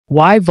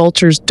Why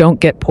vultures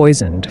don't get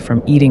poisoned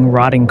from eating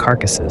rotting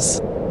carcasses.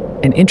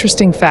 An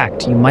interesting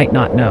fact you might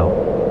not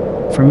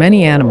know. For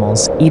many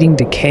animals, eating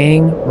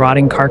decaying,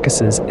 rotting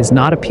carcasses is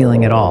not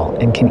appealing at all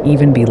and can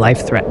even be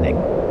life-threatening.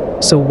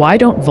 So why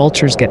don't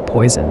vultures get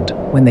poisoned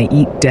when they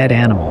eat dead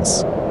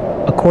animals?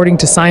 According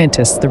to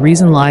scientists, the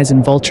reason lies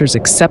in vultures'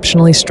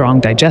 exceptionally strong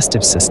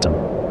digestive system.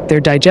 Their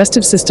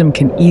digestive system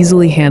can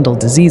easily handle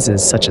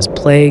diseases such as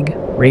plague,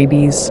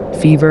 rabies,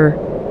 fever,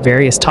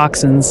 various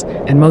toxins,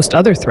 and most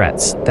other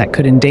threats that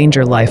could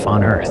endanger life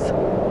on Earth.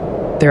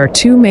 There are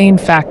two main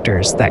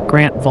factors that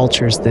grant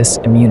vultures this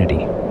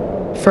immunity.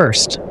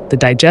 First, the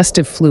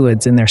digestive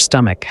fluids in their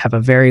stomach have a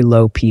very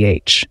low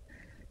pH.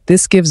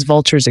 This gives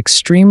vultures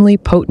extremely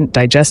potent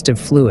digestive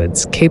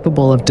fluids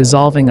capable of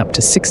dissolving up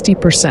to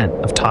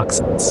 60% of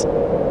toxins.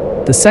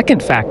 The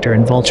second factor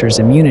in vultures'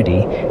 immunity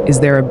is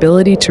their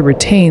ability to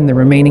retain the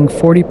remaining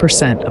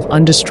 40% of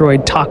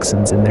undestroyed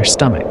toxins in their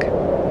stomach.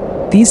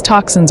 These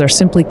toxins are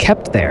simply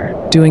kept there,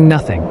 doing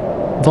nothing.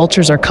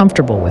 Vultures are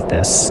comfortable with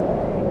this.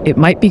 It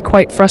might be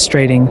quite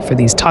frustrating for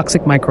these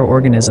toxic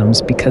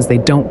microorganisms because they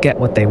don't get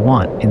what they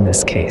want in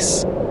this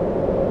case.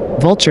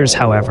 Vultures,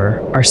 however,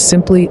 are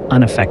simply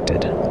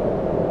unaffected.